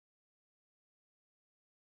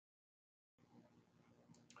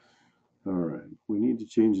Alright, we need to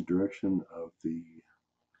change the direction of the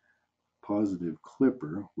positive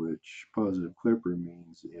clipper, which positive clipper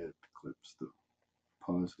means it clips the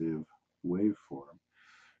positive waveform,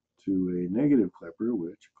 to a negative clipper,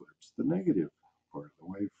 which clips the negative part of the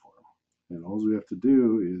waveform. And all we have to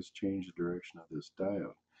do is change the direction of this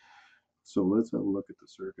diode. So let's have a look at the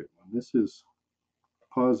circuit. When this is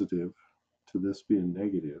positive to this being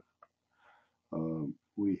negative,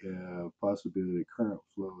 we have possibility of current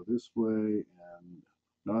flow this way and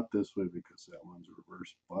not this way because that one's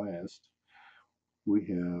reverse biased. We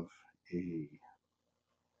have a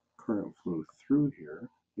current flow through here,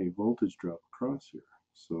 a voltage drop across here.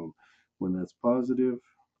 So when that's positive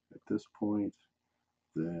at this point,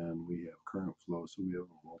 then we have current flow, so we have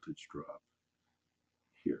a voltage drop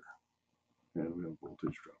here, and we have a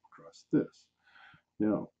voltage drop across this.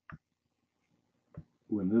 Now,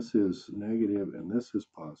 when this is negative and this is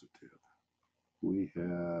positive, we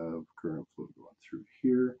have current flow going through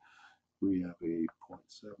here. We have a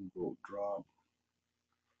 0.7 volt drop,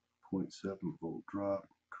 0.7 volt drop,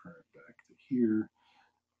 current back to here.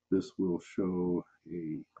 This will show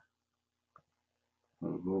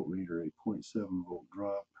on a voltmeter a 0.7 volt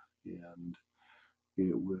drop, and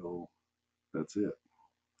it will, that's it.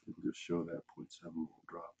 It'll just show that 0.7 volt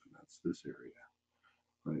drop, and that's this area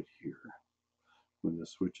right here. When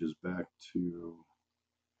this switches back to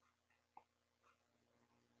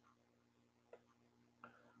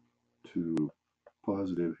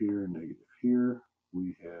positive here, negative here,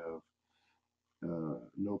 we have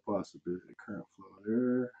no possibility of current flow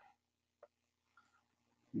there,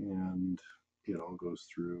 and it all goes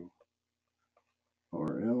through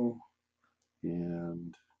RL,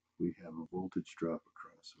 and we have a voltage drop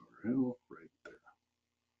across RL right there.